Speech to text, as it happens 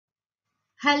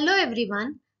Hello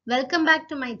everyone, welcome back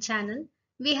to my channel.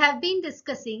 We have been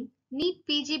discussing NEET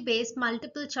PG based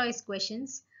multiple choice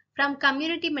questions from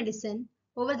community medicine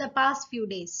over the past few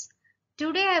days.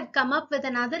 Today I have come up with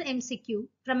another MCQ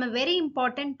from a very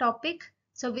important topic.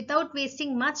 So without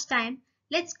wasting much time,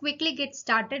 let's quickly get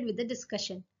started with the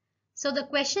discussion. So the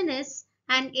question is,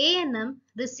 an A&M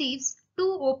receives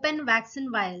two open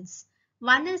vaccine vials.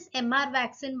 One is MR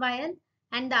vaccine vial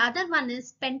and the other one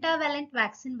is pentavalent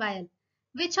vaccine vial.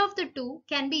 Which of the two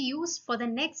can be used for the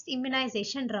next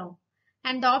immunization round?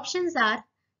 And the options are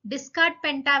discard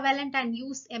pentavalent and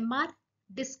use MR,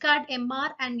 discard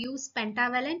MR and use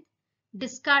pentavalent,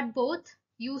 discard both,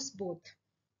 use both.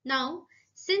 Now,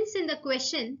 since in the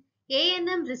question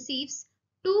A&M receives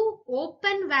two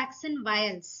open vaccine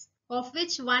vials, of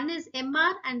which one is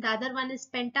MR and the other one is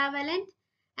pentavalent,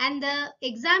 and the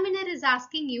examiner is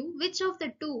asking you which of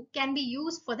the two can be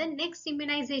used for the next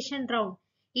immunization round.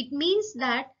 It means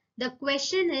that the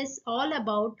question is all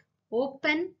about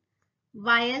open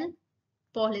vial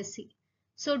policy.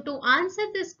 So to answer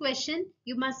this question,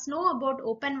 you must know about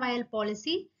open vial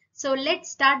policy. So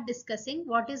let's start discussing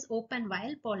what is open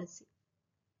vial policy.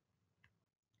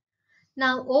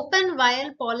 Now, open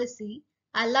vial policy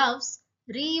allows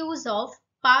reuse of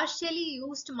partially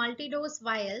used multi-dose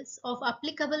vials of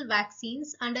applicable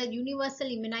vaccines under universal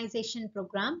immunization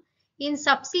program in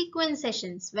subsequent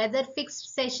sessions, whether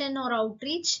fixed session or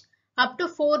outreach, up to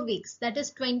 4 weeks, that is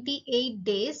 28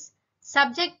 days,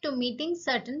 subject to meeting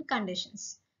certain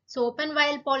conditions. So, open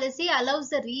vial policy allows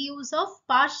the reuse of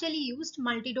partially used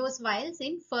multi-dose vials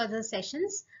in further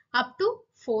sessions up to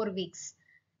 4 weeks.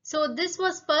 So, this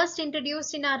was first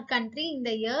introduced in our country in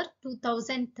the year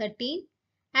 2013.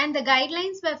 And the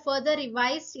guidelines were further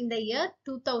revised in the year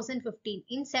 2015,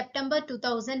 in September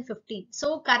 2015.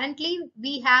 So currently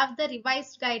we have the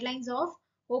revised guidelines of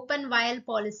open vial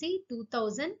policy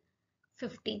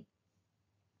 2015.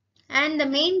 And the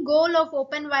main goal of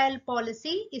open vial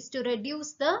policy is to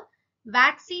reduce the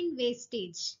vaccine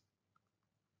wastage.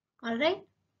 Alright,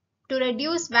 to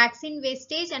reduce vaccine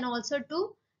wastage and also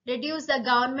to reduce the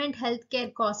government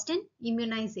healthcare cost in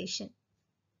immunization.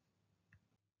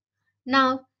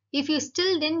 Now, if you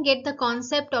still didn't get the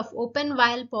concept of open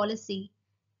vial policy,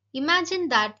 imagine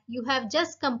that you have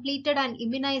just completed an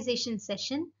immunization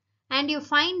session and you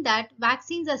find that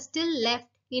vaccines are still left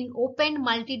in opened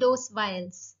multi-dose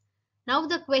vials. Now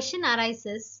the question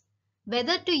arises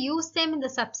whether to use them in the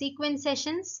subsequent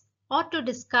sessions or to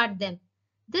discard them.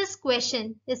 This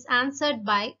question is answered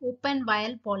by open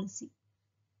vial policy.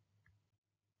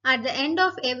 At the end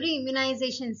of every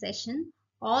immunization session,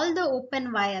 all the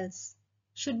open vials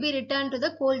should be returned to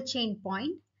the cold chain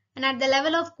point, and at the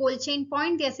level of cold chain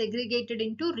point they are segregated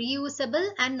into reusable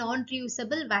and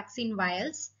non-reusable vaccine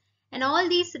vials, and all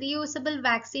these reusable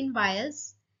vaccine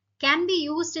vials can be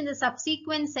used in the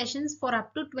subsequent sessions for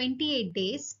up to 28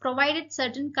 days provided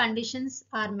certain conditions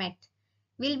are met.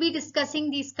 We'll be discussing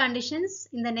these conditions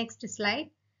in the next slide.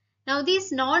 Now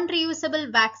these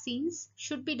non-reusable vaccines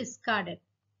should be discarded.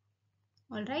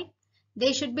 Alright,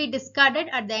 they should be discarded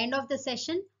at the end of the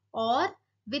session or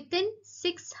within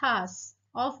 6 hours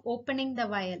of opening the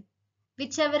vial,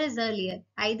 whichever is earlier,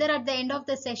 either at the end of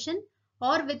the session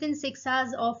or within 6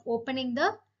 hours of opening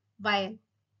the vial.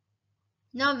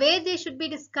 Now, where they should be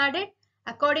discarded?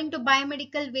 According to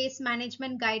biomedical waste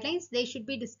management guidelines, they should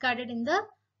be discarded in the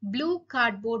blue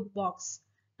cardboard box.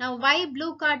 Now, why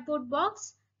blue cardboard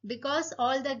box? Because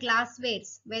all the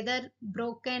glasswares, whether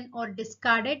broken or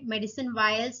discarded medicine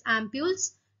vials,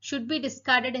 ampules, should be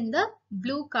discarded in the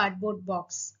blue cardboard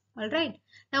box. Alright.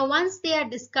 Now once they are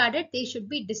discarded, they should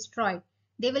be destroyed.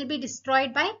 They will be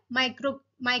destroyed by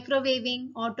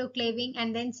microwaving, autoclaving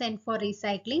and then sent for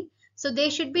recycling. So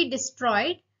they should be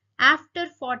destroyed after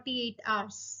 48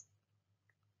 hours.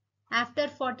 After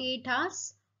 48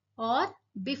 hours or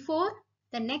before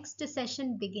the next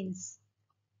session begins.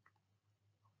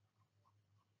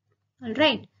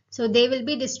 Alright, so they will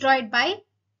be destroyed by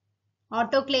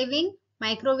autoclaving,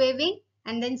 microwaving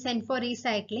and then sent for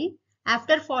recycling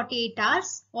after 48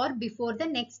 hours or before the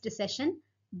next session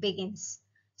begins.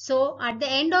 So at the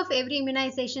end of every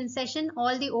immunization session,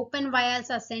 all the open vials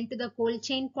are sent to the cold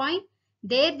chain point.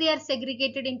 There they are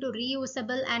segregated into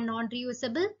reusable and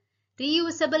non-reusable.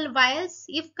 Reusable vials,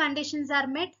 if conditions are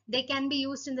met, they can be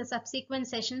used in the subsequent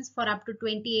sessions for up to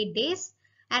 28 days.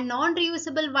 And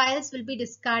non-reusable vials will be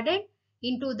discarded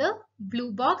into the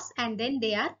blue box and then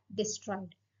they are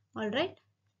destroyed. Alright.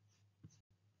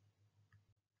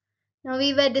 Now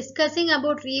we were discussing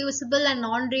about reusable and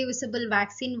non-reusable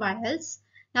vaccine vials.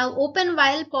 Now, open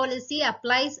vial policy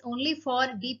applies only for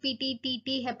DPT,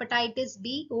 TT, hepatitis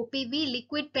B, OPV,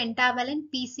 liquid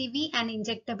pentavalent, PCV and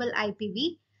injectable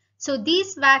IPV. So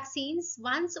these vaccines,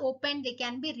 once opened, they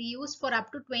can be reused for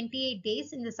up to 28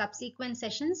 days in the subsequent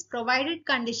sessions, provided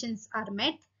conditions are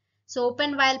met. So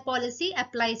open vial policy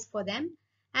applies for them.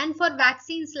 And for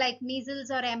vaccines like measles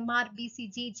or MR,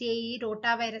 BCG, JE,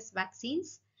 rotavirus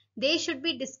vaccines, they should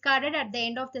be discarded at the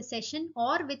end of the session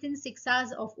or within 6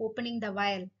 hours of opening the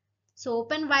vial. So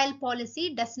open vial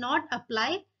policy does not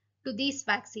apply to these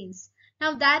vaccines.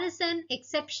 Now there is an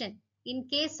exception in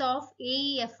case of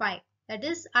AEFI, that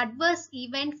is adverse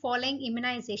event following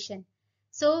immunization.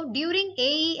 So during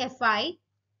AEFI,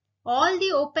 all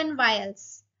the open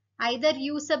vials, either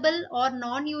usable or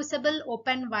non-usable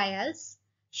open vials,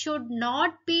 should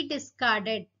not be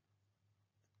discarded.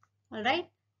 Alright,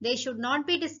 they should not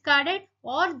be discarded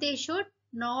or they should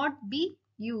not be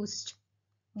used.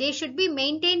 They should be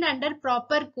maintained under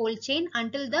proper cold chain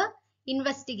until the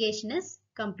investigation is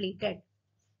completed.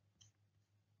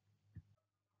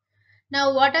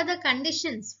 Now, what are the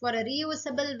conditions for a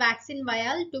reusable vaccine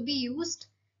vial to be used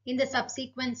in the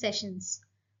subsequent sessions?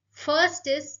 First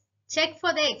is check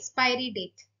for the expiry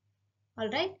date.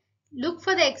 Alright, look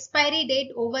for the expiry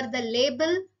date over the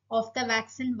label of the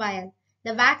vaccine vial.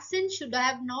 The vaccine should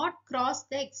have not crossed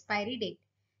the expiry date.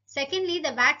 Secondly,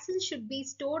 the vaccine should be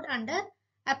stored under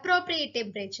appropriate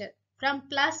temperature from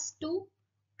 +2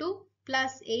 to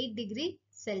 +8 degree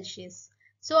Celsius.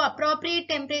 So appropriate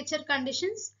temperature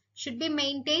conditions should be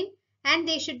maintained and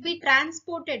they should be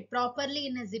transported properly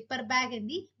in a zipper bag in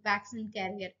the vaccine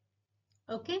carrier.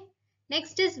 Okay.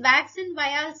 Next is vaccine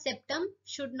vial septum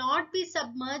should not be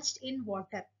submerged in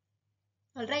water.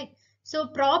 Alright. So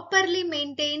properly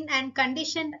maintained and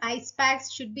conditioned ice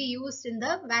packs should be used in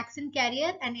the vaccine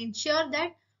carrier and ensure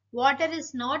that water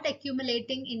is not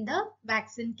accumulating in the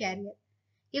vaccine carrier.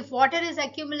 If water is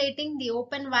accumulating, the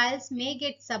open vials may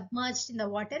get submerged in the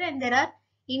water and there are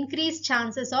increased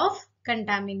chances of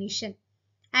contamination.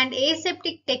 And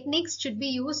aseptic techniques should be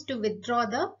used to withdraw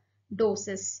the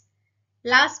doses.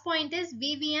 Last point is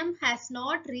VVM has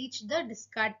not reached the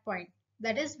discard point.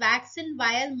 That is, vaccine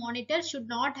vial monitor should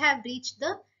not have reached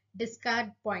the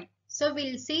discard point. So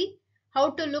we'll see how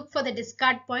to look for the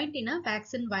discard point in a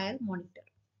vaccine vial monitor.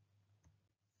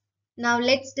 Now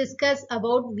let's discuss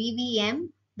about VVM,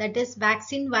 that is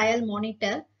vaccine vial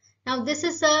monitor. Now this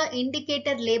is a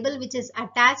indicator label which is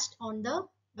attached on the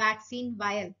vaccine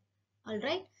vial.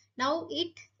 Alright. Now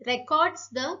it records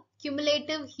the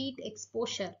cumulative heat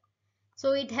exposure.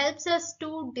 So it helps us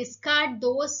to discard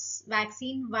those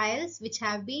vaccine vials which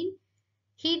have been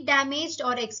heat damaged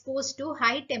or exposed to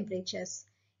high temperatures.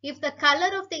 If the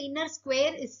color of the inner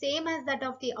square is same as that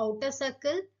of the outer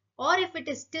circle, or if it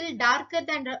is still darker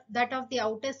than that of the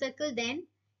outer circle, then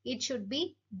it should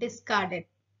be discarded.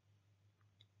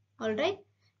 Alright.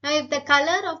 Now if the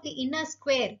color of the inner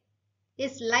square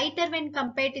is lighter when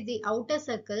compared to the outer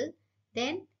circle,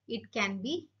 then it can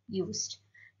be used.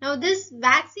 Now this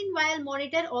vaccine vial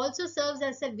monitor also serves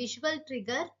as a visual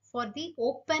trigger for the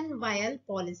open vial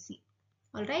policy.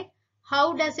 Alright.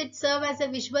 How does it serve as a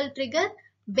visual trigger?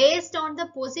 Based on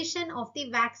the position of the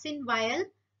vaccine vial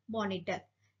monitor.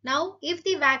 Now if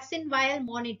the vaccine vial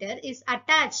monitor is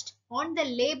attached on the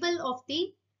label of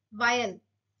the vial.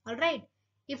 Alright.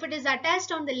 If it is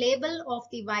attached on the label of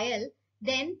the vial,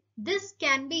 then this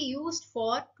can be used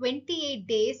for 28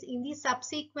 days in the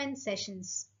subsequent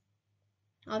sessions.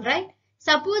 Alright.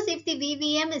 Suppose if the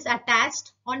VVM is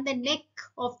attached on the neck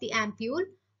of the ampule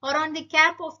or on the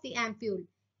cap of the ampule.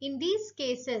 In these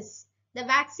cases, the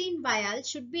vaccine vial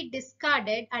should be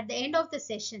discarded at the end of the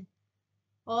session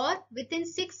or within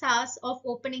 6 hours of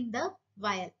opening the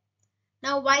vial.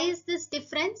 Now why is this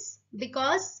difference?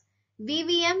 Because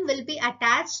VVM will be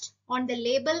attached on the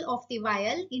label of the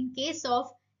vial in case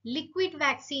of liquid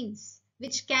vaccines,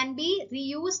 which can be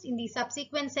reused in the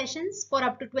subsequent sessions for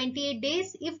up to 28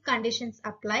 days if conditions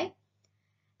apply.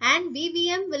 And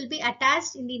VVM will be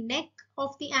attached in the neck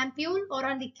of the ampule or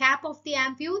on the cap of the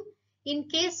ampule in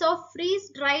case of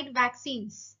freeze-dried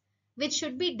vaccines, which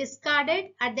should be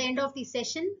discarded at the end of the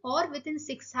session or within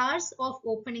 6 hours of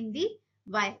opening the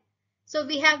vial. So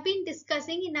we have been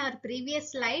discussing in our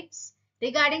previous slides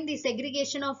regarding the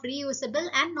segregation of reusable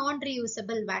and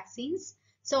non-reusable vaccines.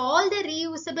 So all the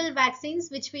reusable vaccines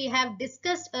which we have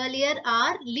discussed earlier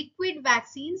are liquid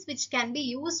vaccines which can be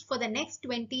used for the next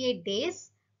 28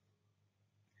 days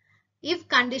if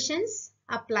conditions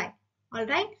apply.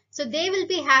 Alright. So they will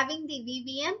be having the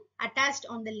VVM attached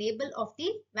on the label of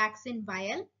the vaccine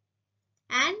vial.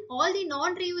 And all the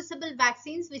non-reusable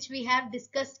vaccines which we have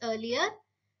discussed earlier,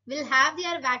 will have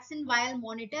their vaccine vial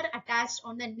monitor attached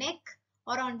on the neck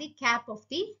or on the cap of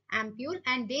the ampule,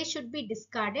 and they should be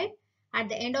discarded at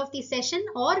the end of the session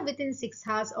or within 6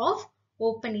 hours of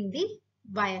opening the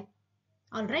vial.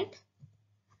 Alright.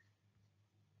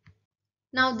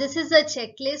 Now this is a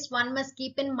checklist one must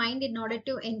keep in mind in order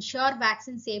to ensure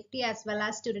vaccine safety as well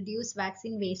as to reduce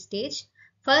vaccine wastage.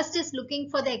 First is looking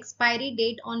for the expiry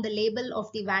date on the label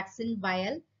of the vaccine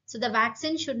vial. So the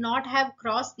vaccine should not have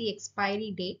crossed the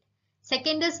expiry date.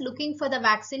 Second is looking for the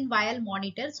vaccine vial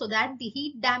monitor so that the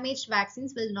heat damaged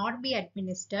vaccines will not be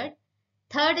administered.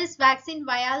 Third is vaccine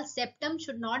vial septum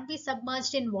should not be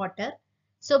submerged in water.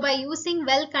 So by using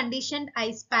well-conditioned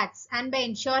ice packs and by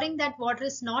ensuring that water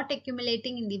is not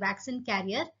accumulating in the vaccine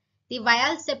carrier, the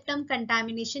vial septum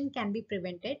contamination can be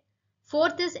prevented.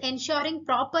 Fourth is ensuring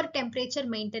proper temperature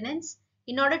maintenance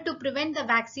in order to prevent the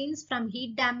vaccines from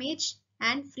heat damage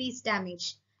and freeze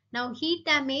damage. Now heat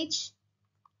damage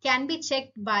can be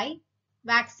checked by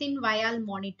vaccine vial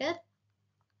monitor,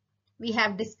 we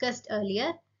have discussed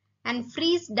earlier, and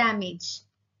freeze damage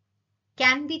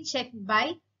can be checked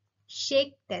by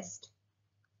shake test.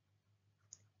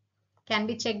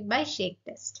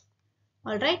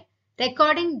 Alright.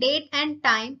 Recording date and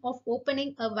time of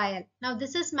opening a vial. Now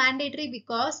this is mandatory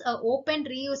because a open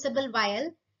reusable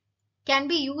vial can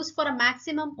be used for a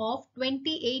maximum of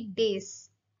 28 days.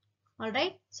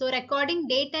 Alright. So recording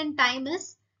date and time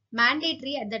is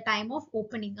mandatory at the time of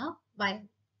opening a vial.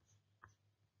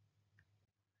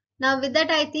 Now with that,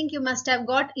 I think you must have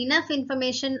got enough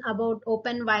information about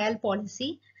open vial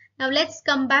policy. Now let's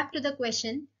come back to the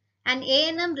question. An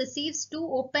A&M receives 2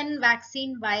 open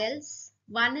vaccine vials.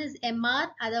 One is MR,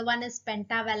 other one is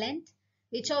pentavalent.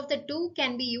 Which of the 2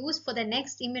 can be used for the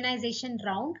next immunization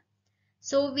round?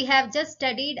 So we have just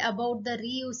studied about the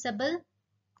reusable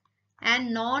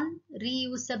and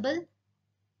non-reusable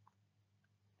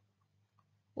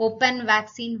open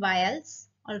vaccine vials.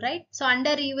 Alright. So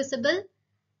under reusable,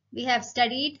 we have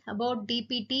studied about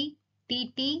DPT,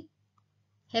 TT,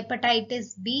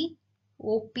 hepatitis B,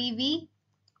 OPV,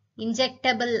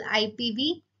 injectable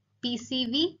IPV,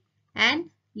 PCV, and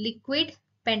liquid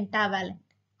pentavalent.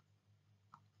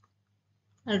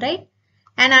 Alright.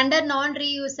 And under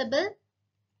non-reusable,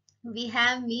 we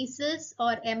have measles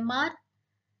or MR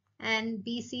and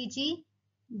BCG,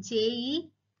 JE,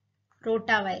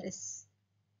 rotavirus.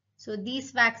 So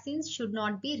these vaccines should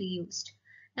not be reused.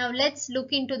 Now let's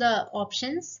look into the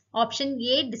options. Option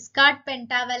A, discard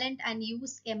pentavalent and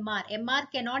use MR. MR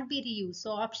cannot be reused.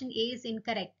 So option A is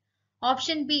incorrect.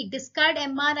 Option B, discard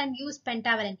MR and use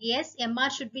pentavalent. Yes, MR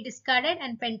should be discarded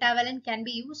and pentavalent can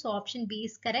be used. So option B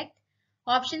is correct.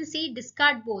 Option C,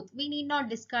 discard both. We need not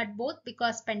discard both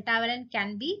because pentavalent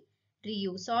can be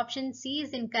reused. So option C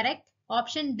is incorrect.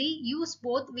 Option D, use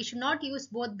both. We should not use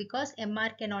both because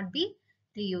MR cannot be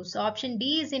reuse. So option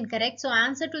D is incorrect. So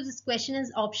answer to this question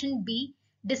is option B,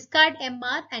 discard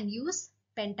MR and use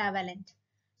pentavalent.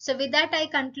 So with that, I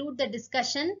conclude the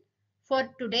discussion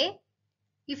for today.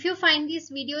 If you find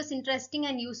these videos interesting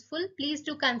and useful, please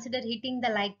do consider hitting the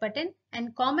like button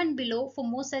and comment below for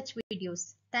more such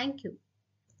videos. Thank you.